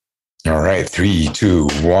All right, 3, 2,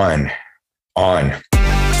 1, on.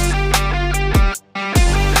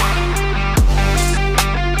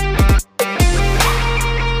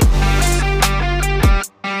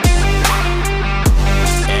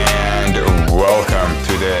 And welcome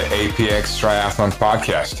to the APX Triathlon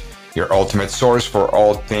Podcast, your ultimate source for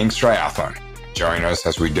all things triathlon. Join us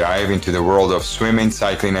as we dive into the world of swimming,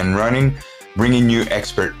 cycling, and running, bringing you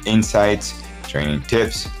expert insights, training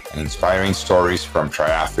tips, and inspiring stories from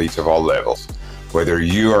triathletes of all levels. Whether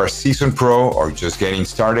you are a seasoned pro or just getting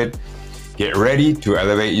started, get ready to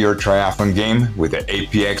elevate your triathlon game with the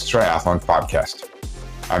APX Triathlon Podcast.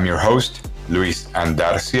 I'm your host, Luis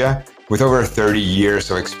Andarcia, with over 30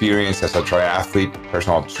 years of experience as a triathlete,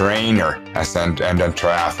 personal trainer, and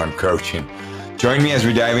triathlon coaching. Join me as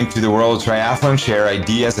we dive into the world of triathlon, share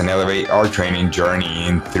ideas, and elevate our training journey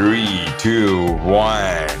in 3, 2,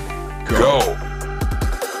 1, go!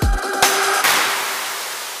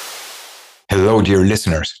 Hello, dear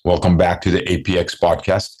listeners. Welcome back to the APX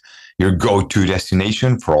Podcast, your go-to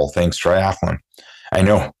destination for all things triathlon. I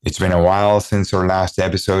know it's been a while since our last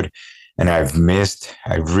episode, and I've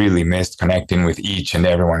really missed connecting with each and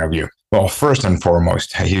every one of you. Well, first and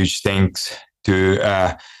foremost, a huge thanks to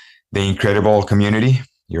the incredible community.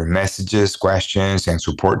 Your messages, questions, and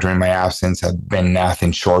support during my absence have been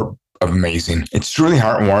nothing short of amazing. It's truly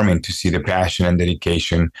heartwarming to see the passion and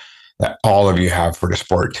dedication that all of you have for the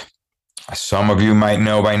sport. As some of you might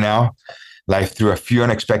know by now, life threw a few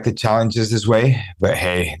unexpected challenges this way, but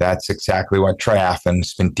hey, that's exactly what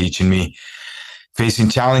triathlon's been teaching me. Facing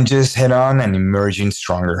challenges head on and emerging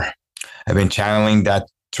stronger. I've been channeling that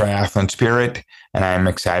triathlon spirit, and I'm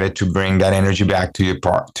excited to bring that energy back to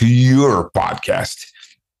your podcast.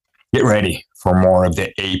 Get ready for more of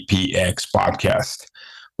the APX Podcast,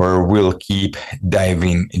 where we'll keep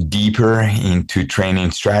diving deeper into training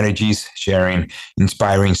strategies, sharing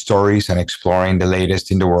inspiring stories, and exploring the latest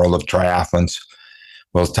in the world of triathlons.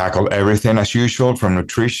 We'll tackle everything as usual, from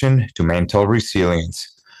nutrition to mental resilience.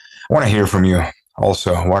 I want to hear from you.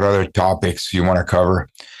 Also, what other topics you want to cover?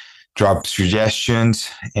 Drop suggestions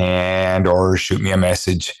or shoot me a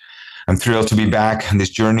message. I'm thrilled to be back on this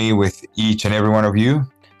journey with each and every one of you.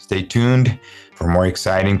 Stay tuned for more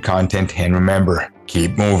exciting content, and remember,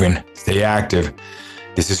 keep moving, stay active.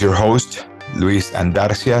 This is your host, Luis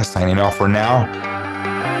Andarcia, signing off for now.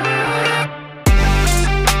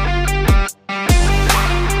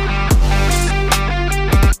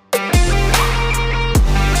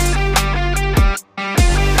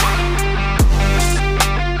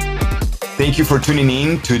 Thank you for tuning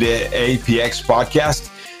in to the APX Podcast.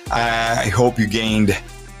 I hope you gained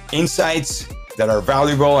insights that are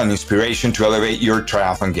valuable and inspiration to elevate your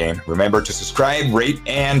triathlon game. Remember to subscribe, rate,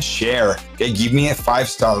 and share. Okay, give me a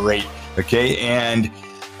 5-star rate. Okay, and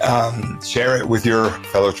share it with your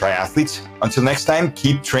fellow triathletes. Until next time,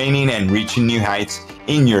 keep training and reaching new heights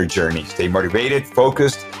in your journey. Stay motivated,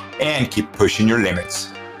 focused, and keep pushing your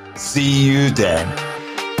limits. See you then.